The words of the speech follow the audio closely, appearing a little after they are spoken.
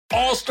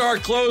All-star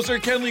closer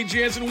Kenley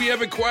Jansen, we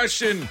have a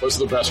question. What's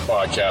the best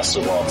podcast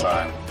of all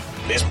time?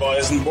 Baseball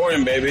isn't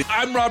boring, baby.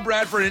 I'm Rob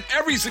Bradford, and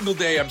every single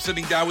day I'm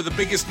sitting down with the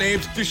biggest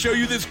names to show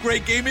you this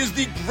great game is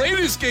the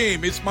greatest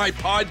game. It's my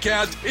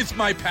podcast. It's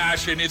my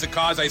passion. It's a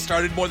cause I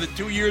started more than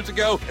 2 years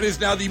ago and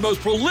is now the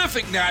most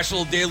prolific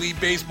national daily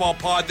baseball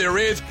pod there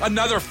is.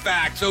 Another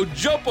fact. So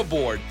jump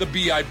aboard the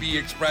BIB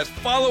Express.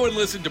 Follow and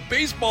listen to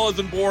Baseball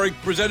Isn't Boring,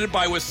 presented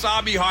by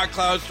Wasabi Hot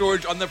Cloud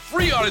Storage on the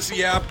free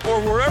Odyssey app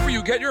or wherever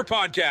you get your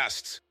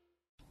podcasts.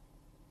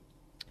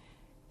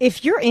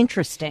 If you're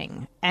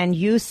interesting and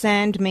you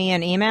send me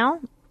an email,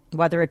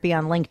 whether it be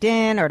on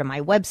LinkedIn or to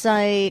my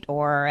website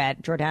or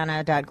at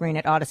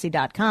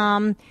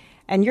jordana.green@odyssey.com,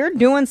 and you're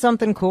doing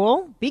something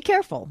cool, be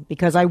careful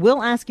because I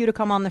will ask you to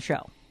come on the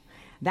show.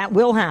 That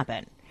will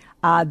happen.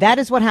 That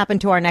is what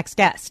happened to our next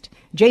guest.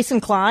 Jason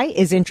Kley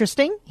is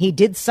interesting. He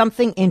did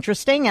something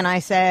interesting, and I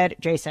said,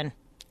 Jason,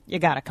 you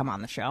got to come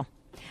on the show.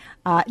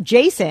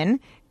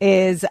 Jason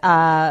is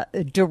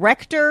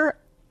director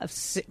of...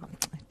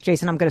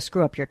 Jason, I'm going to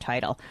screw up your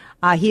title.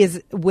 He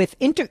is with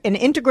an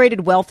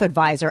integrated wealth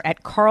advisor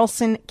at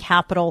Carlson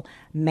Capital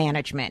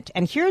Management.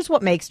 And here's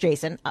what makes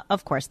Jason,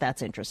 of course,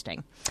 that's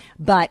interesting.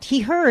 But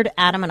he heard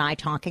Adam and I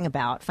talking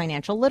about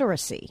financial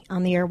literacy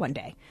on the air one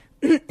day.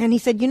 And he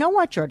said, you know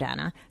what,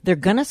 Jordana? They're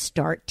going to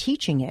start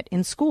teaching it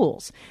in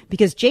schools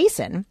because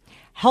Jason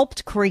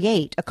helped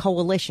create a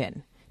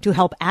coalition to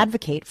help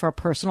advocate for a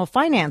personal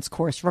finance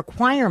course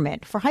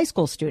requirement for high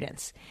school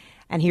students.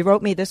 And he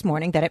wrote me this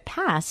morning that it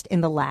passed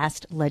in the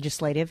last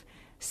legislative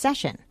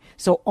session.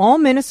 So all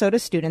Minnesota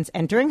students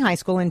entering high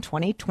school in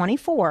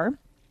 2024,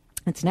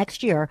 it's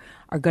next year,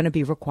 are going to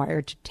be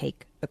required to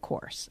take the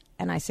course.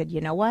 And I said,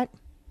 you know what?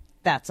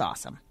 That's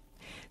awesome.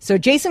 So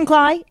Jason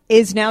Kley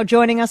is now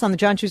joining us on the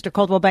John Schuster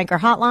Coldwell Banker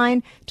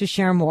Hotline to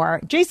share more.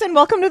 Jason,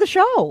 welcome to the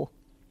show.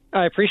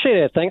 I appreciate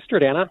it. Thanks,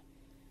 Jordana.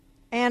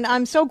 And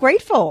I'm so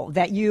grateful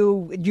that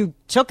you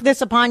took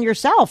this upon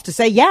yourself to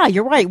say, yeah,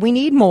 you're right. We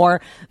need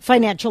more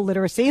financial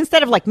literacy.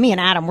 Instead of like me and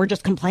Adam, we're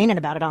just complaining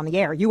about it on the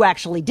air. You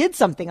actually did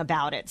something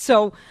about it.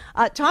 So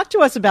talk to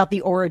us about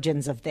the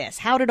origins of this.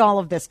 How did all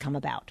of this come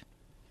about?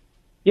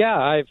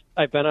 Yeah,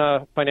 I've been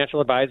a financial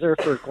advisor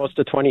for close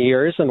to 20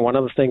 years. And one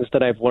of the things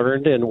that I've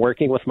learned in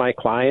working with my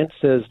clients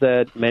is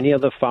that many of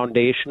the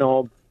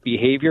foundational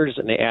behaviors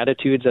and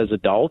attitudes as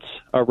adults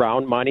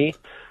around money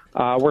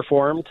were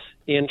formed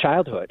in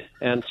childhood.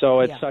 And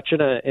so it's such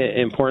an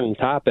important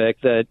topic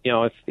that, you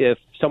know, if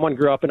someone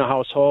grew up in a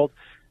household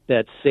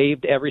that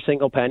saved every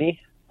single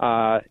penny,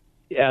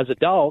 as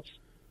adults,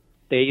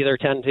 they either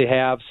tend to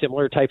have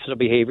similar types of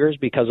behaviors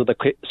because of the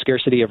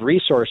scarcity of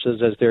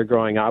resources as they're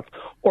growing up,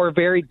 or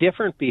very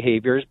different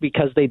behaviors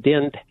because they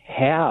didn't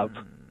have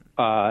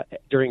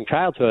during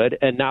childhood,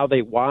 and now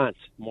they want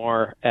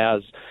more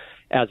as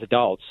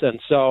adults. And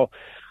so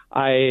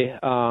I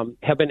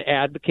have been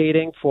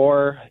advocating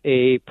for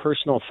a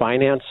personal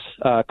finance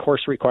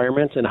course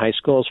requirement in high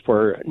schools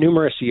for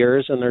numerous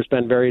years, and there's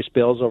been various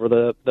bills over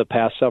the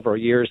past several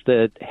years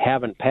that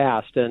haven't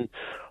passed. And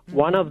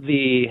one of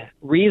the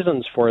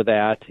reasons for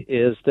that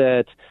is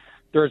that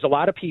there's a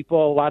lot of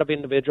people, a lot of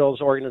individuals,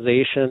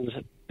 organizations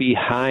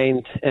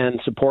behind and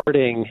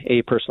supporting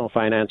a personal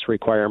finance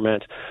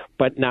requirement,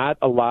 but not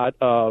a lot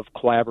of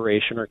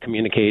collaboration or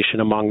communication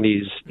among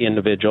these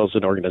individuals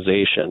and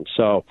organizations.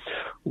 So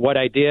what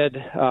I did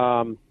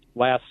a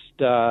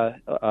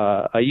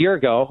year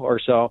ago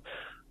or so,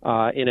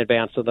 in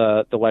advance of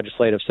the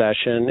legislative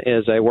session,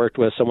 is I worked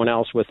with someone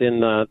else within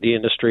the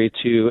industry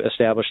to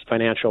establish the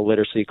Financial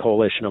Literacy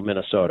Coalition of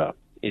Minnesota,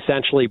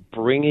 essentially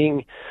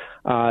bringing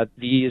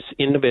these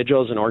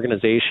individuals and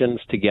organizations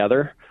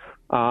together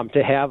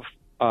to have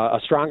a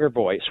stronger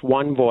voice,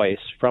 one voice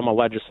from a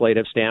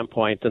legislative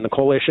standpoint. And the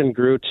coalition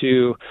grew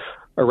to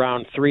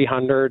around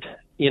 300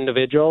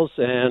 individuals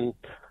and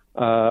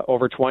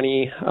over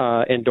 20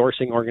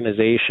 endorsing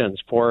organizations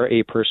for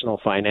a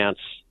personal finance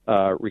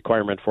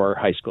requirement for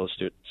high school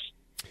students.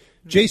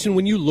 Jason,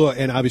 when you look,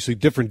 and obviously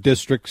different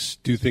districts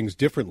do things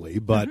differently,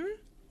 but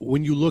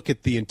when you look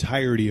at the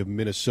entirety of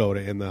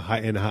Minnesota and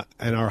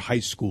and our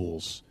high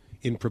schools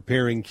in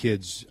preparing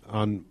kids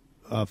on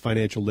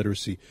financial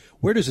literacy,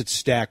 where does it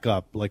stack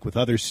up, like with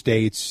other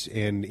states?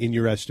 And in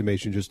your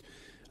estimation, just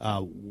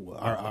are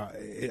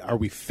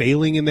we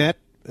failing in that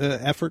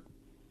effort?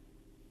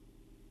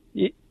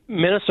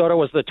 Minnesota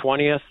was the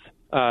 20th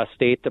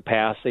state to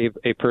pass a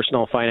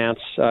personal finance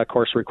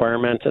course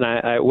requirement, and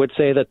I would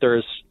say that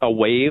there's a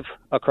wave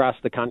across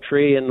the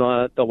country in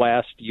the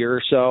last year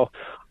or so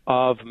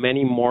of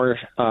many more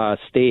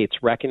states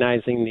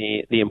recognizing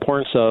the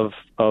importance of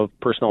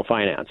personal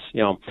finance.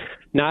 You know,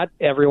 not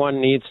everyone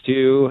needs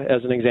to,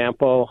 as an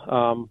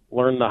example,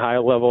 learn the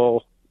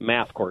high-level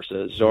math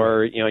courses,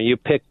 or you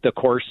pick the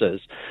courses,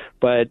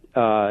 but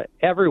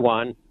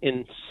everyone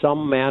in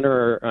some manner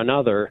or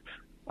another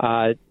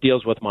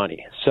deals with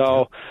money.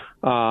 So,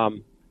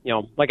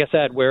 like I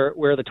said,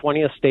 we're the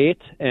 20th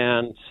state,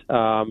 and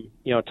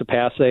to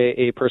pass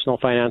a personal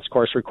finance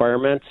course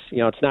requirement,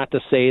 it's not to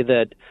say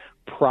that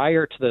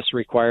prior to this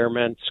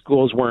requirement,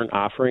 schools weren't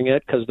offering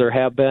it because there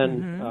have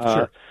been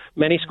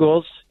many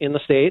schools in the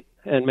state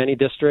and many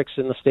districts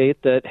in the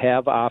state that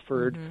have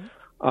offered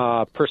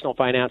personal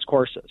finance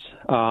courses.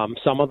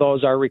 Some of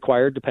those are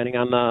required depending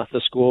on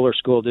the school or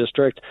school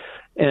district,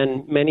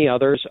 and many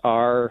others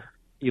are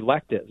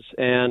electives.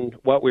 And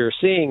what we're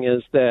seeing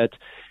is that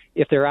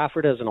if they're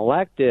offered as an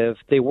elective,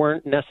 they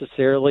weren't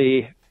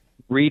necessarily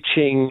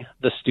reaching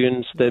the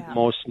students that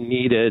most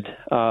needed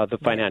the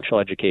financial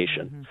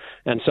education.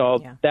 And so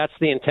that's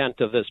the intent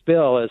of this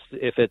bill, is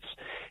if it's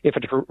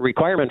a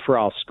requirement for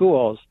all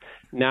schools,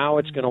 now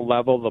it's going to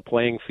level the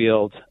playing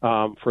field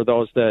for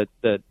those that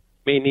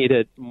may need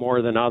it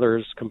more than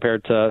others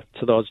compared to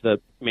those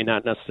that may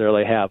not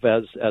necessarily have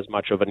as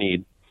much of a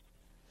need.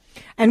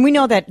 And we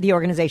know that the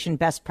organization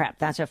Best Prep,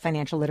 that's a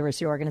financial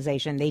literacy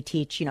organization. They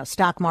teach,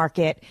 stock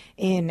market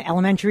in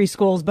elementary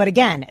schools. But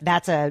again,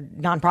 that's a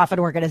nonprofit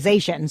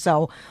organization.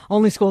 So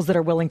only schools that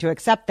are willing to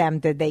accept them,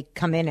 did they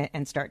come in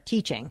and start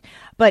teaching.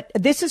 But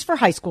this is for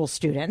high school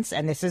students,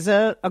 and this is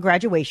a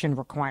graduation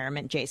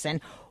requirement, Jason.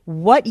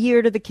 What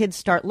year do the kids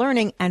start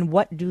learning, and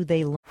what do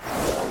they learn?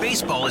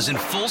 Baseball is in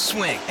full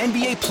swing.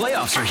 NBA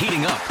playoffs are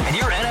heating up, and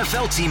your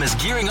NFL team is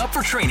gearing up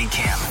for training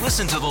camp.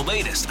 Listen to the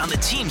latest on the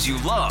teams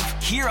you love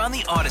here on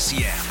the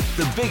Odyssey app.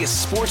 The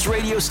biggest sports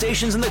radio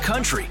stations in the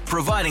country,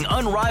 providing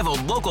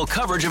unrivaled local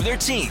coverage of their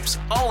teams,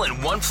 all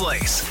in one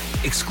place.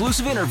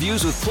 Exclusive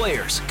interviews with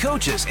players,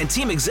 coaches, and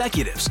team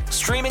executives,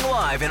 streaming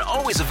live and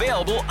always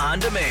available on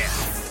demand.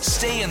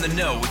 Stay in the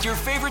know with your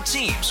favorite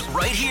teams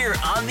right here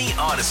on the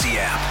Odyssey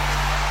app.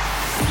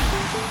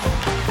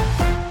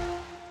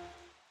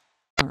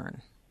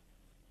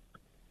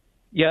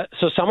 Yeah,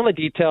 so some of the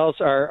details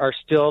are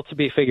still to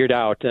be figured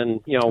out, and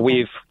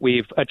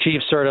we've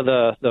achieved sort of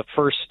the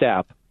first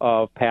step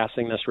of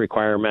passing this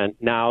requirement.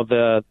 Now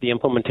the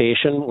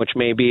implementation, which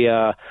may be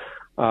a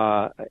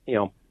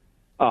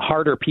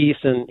harder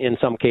piece in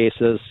some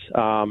cases,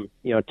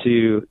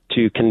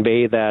 to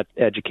convey that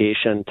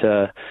education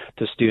to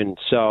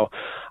students. So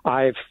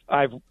I've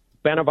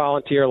been a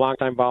volunteer,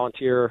 longtime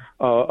volunteer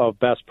of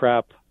Best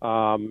Prep.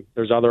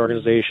 There's other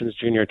organizations,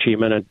 Junior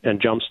Achievement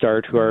and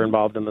Jumpstart, who are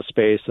involved in the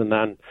space. And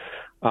then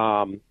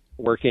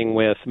working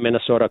with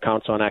Minnesota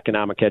Council on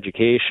Economic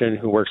Education,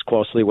 who works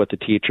closely with the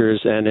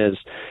teachers and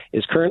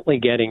is currently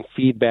getting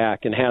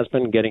feedback and has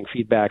been getting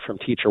feedback from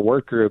teacher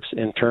work groups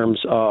in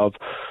terms of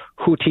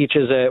who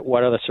teaches it,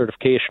 what are the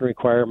certification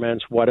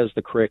requirements, what does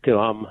the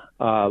curriculum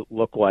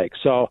look like.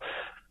 So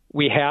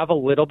we have a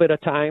little bit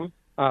of time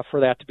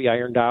for that to be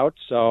ironed out.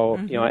 So,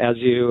 as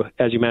you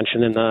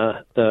mentioned in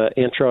the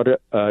intro to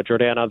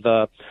Jordana,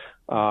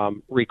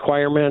 the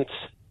requirement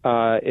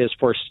is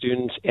for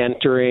students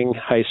entering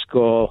high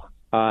school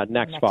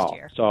next fall.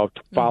 Year. So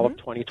fall of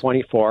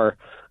 2024,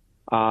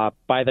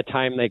 by the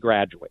time they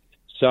graduate.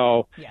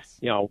 So,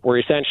 we're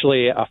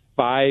essentially a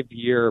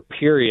 5-year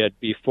period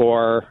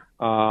before,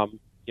 a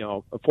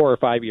 4 or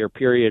 5 year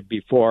period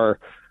before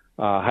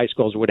high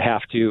schools would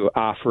have to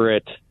offer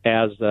it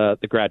as the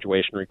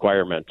graduation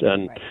requirement.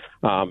 And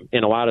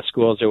in a lot of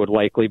schools, it would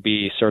likely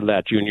be sort of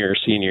that junior or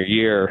senior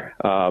year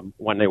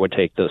when they would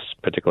take this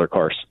particular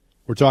course.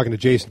 We're talking to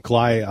Jason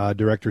Kley,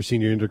 Director,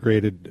 Senior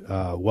Integrated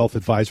Wealth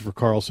Advisor for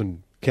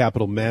Carlson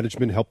Capital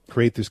Management, helped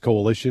create this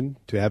coalition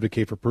to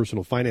advocate for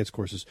personal finance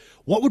courses.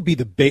 What would be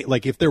the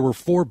if there were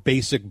 4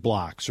 basic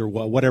blocks or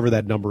whatever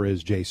that number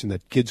is, Jason,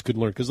 that kids could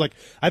learn? Because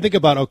I think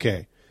about,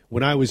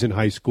 when I was in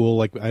high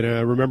school, I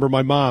remember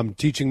my mom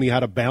teaching me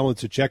how to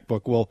balance a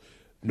checkbook. Well,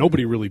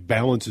 nobody really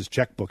balances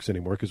checkbooks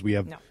anymore because we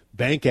have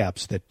bank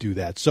apps that do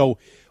that. So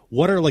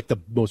what are the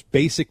most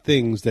basic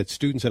things that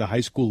students at a high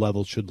school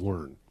level should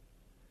learn?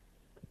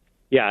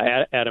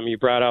 Yeah, Adam, you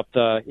brought up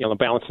the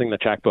balancing the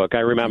checkbook. I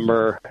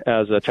remember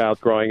as a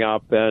child growing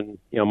up, and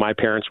my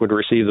parents would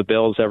receive the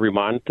bills every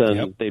month,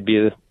 and they'd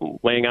be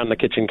laying on the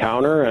kitchen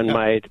counter, and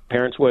my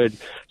parents would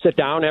sit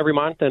down every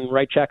month and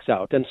write checks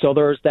out. And so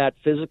there's that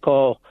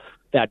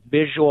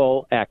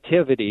visual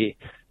activity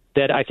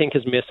that I think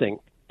is missing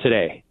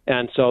today.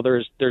 And so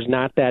there's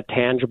not that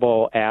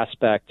tangible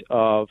aspect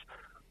of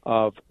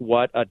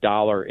what a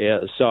dollar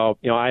is. So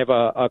I have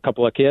a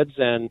couple of kids,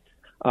 and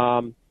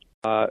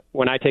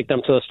when I take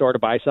them to the store to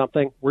buy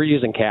something, we're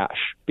using cash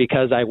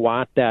because I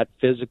want that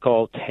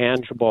physical,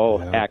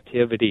 tangible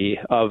activity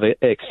of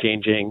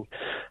exchanging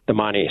the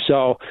money.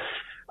 So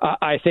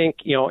I think,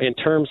 in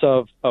terms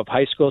of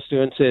high school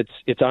students,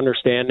 it's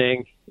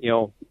understanding,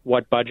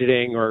 what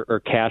budgeting or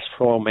cash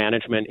flow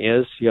management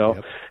is,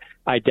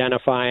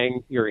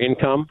 identifying your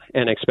income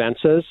and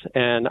expenses,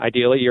 and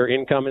ideally your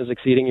income is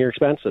exceeding your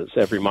expenses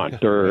every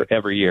month or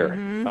every year.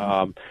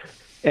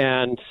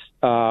 And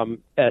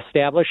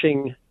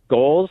establishing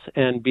goals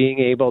and being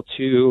able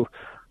to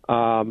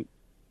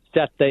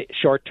set the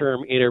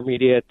short-term,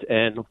 intermediate,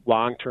 and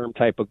long-term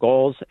type of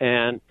goals,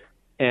 and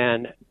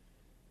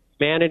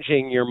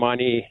managing your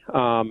money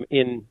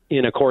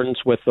in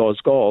accordance with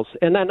those goals.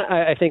 And then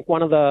I think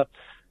one of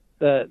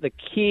the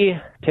key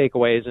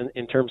takeaways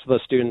in terms of the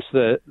students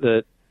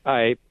that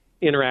I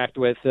interact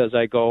with as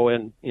I go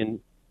in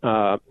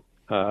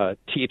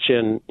teach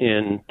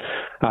in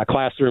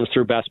classrooms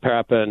through Best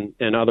Prep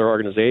and other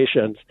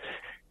organizations,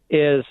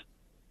 is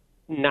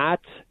not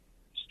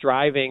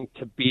striving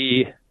to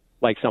be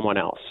like someone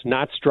else,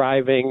 not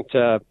striving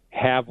to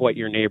have what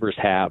your neighbors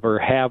have or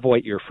have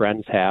what your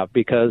friends have,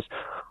 because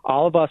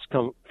all of us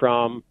come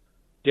from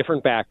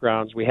different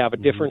backgrounds. We have a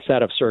different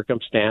set of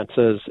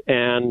circumstances,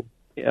 and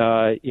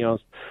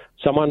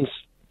someone's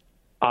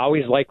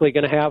always likely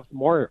going to have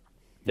more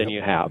than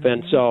you have.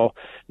 And so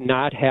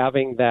not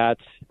having that,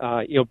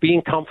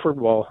 being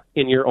comfortable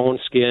in your own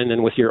skin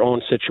and with your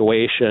own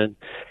situation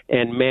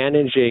and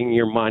managing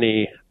your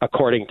money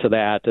according to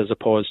that, as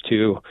opposed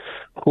to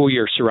who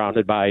you're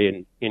surrounded by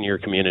in your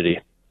community.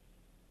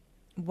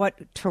 What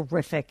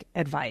terrific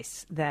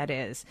advice that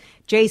is.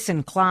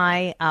 Jason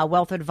Kley,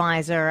 wealth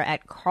advisor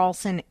at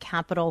Carlson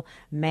Capital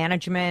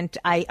Management.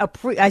 I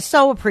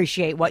so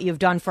appreciate what you've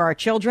done for our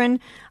children,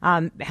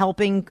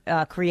 helping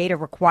create a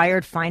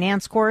required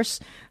finance course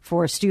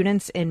for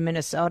students in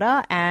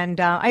Minnesota. And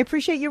I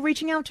appreciate you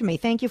reaching out to me.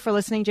 Thank you for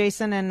listening,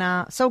 Jason,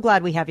 and so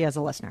glad we have you as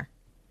a listener.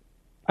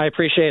 I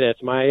appreciate it.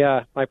 It's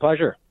my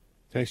pleasure.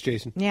 Thanks,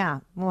 Jason.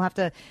 Yeah, we'll have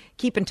to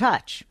keep in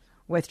touch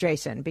with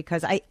Jason,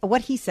 because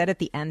what he said at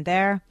the end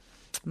there,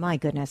 my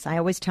goodness, I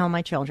always tell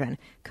my children,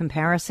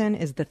 comparison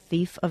is the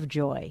thief of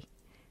joy.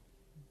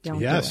 Don't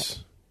do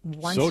it.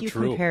 Once so you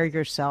true. Compare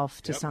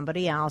yourself to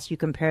somebody else, you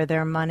compare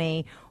their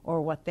money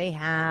or what they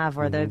have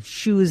or the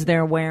shoes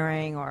they're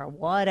wearing or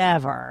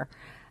whatever,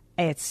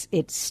 it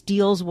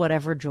steals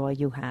whatever joy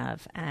you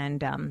have.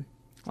 And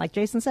like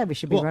Jason said, we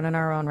should be running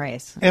our own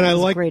race. And I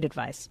like great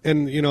advice.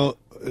 And,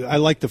 I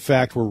like the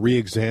fact we're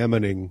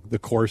re-examining the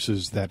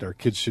courses that our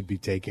kids should be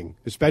taking,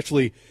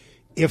 especially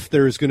if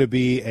there's going to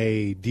be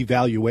a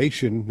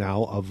devaluation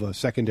now of a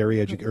secondary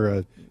or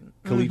a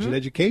collegiate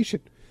education.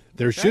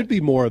 There should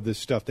be more of this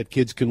stuff that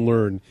kids can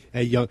learn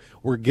at young.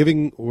 We're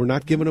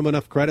not giving them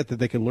enough credit that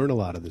they can learn a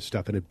lot of this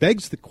stuff. And it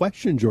begs the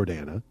question,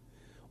 Jordana,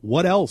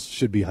 what else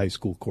should be high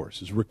school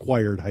courses,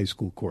 required high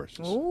school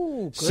courses?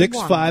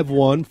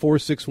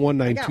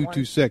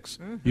 651-461-9226.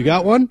 You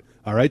got one?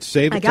 All right,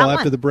 save it till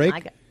after the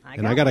break.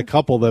 I got a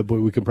couple that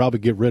we can probably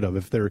get rid of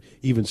if they're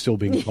even still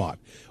being taught.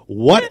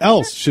 What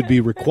else should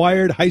be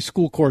required high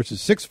school courses?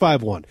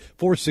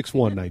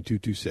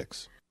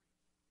 651-461-9226.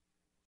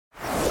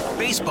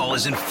 Baseball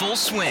is in full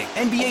swing.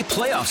 NBA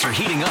playoffs are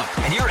heating up,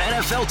 and your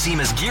NFL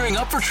team is gearing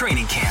up for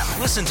training camp.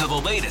 Listen to the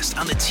latest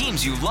on the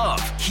teams you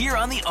love here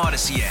on the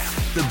Odyssey app.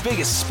 The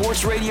biggest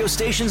sports radio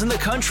stations in the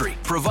country,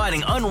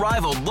 providing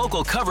unrivaled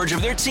local coverage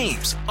of their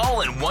teams,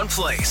 all in one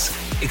place.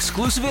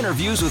 Exclusive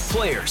interviews with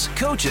players,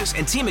 coaches,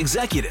 and team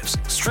executives,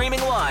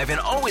 streaming live and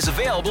always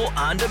available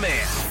on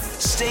demand.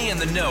 Stay in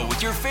the know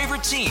with your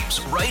favorite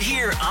teams right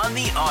here on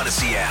the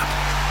Odyssey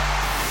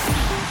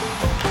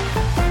app.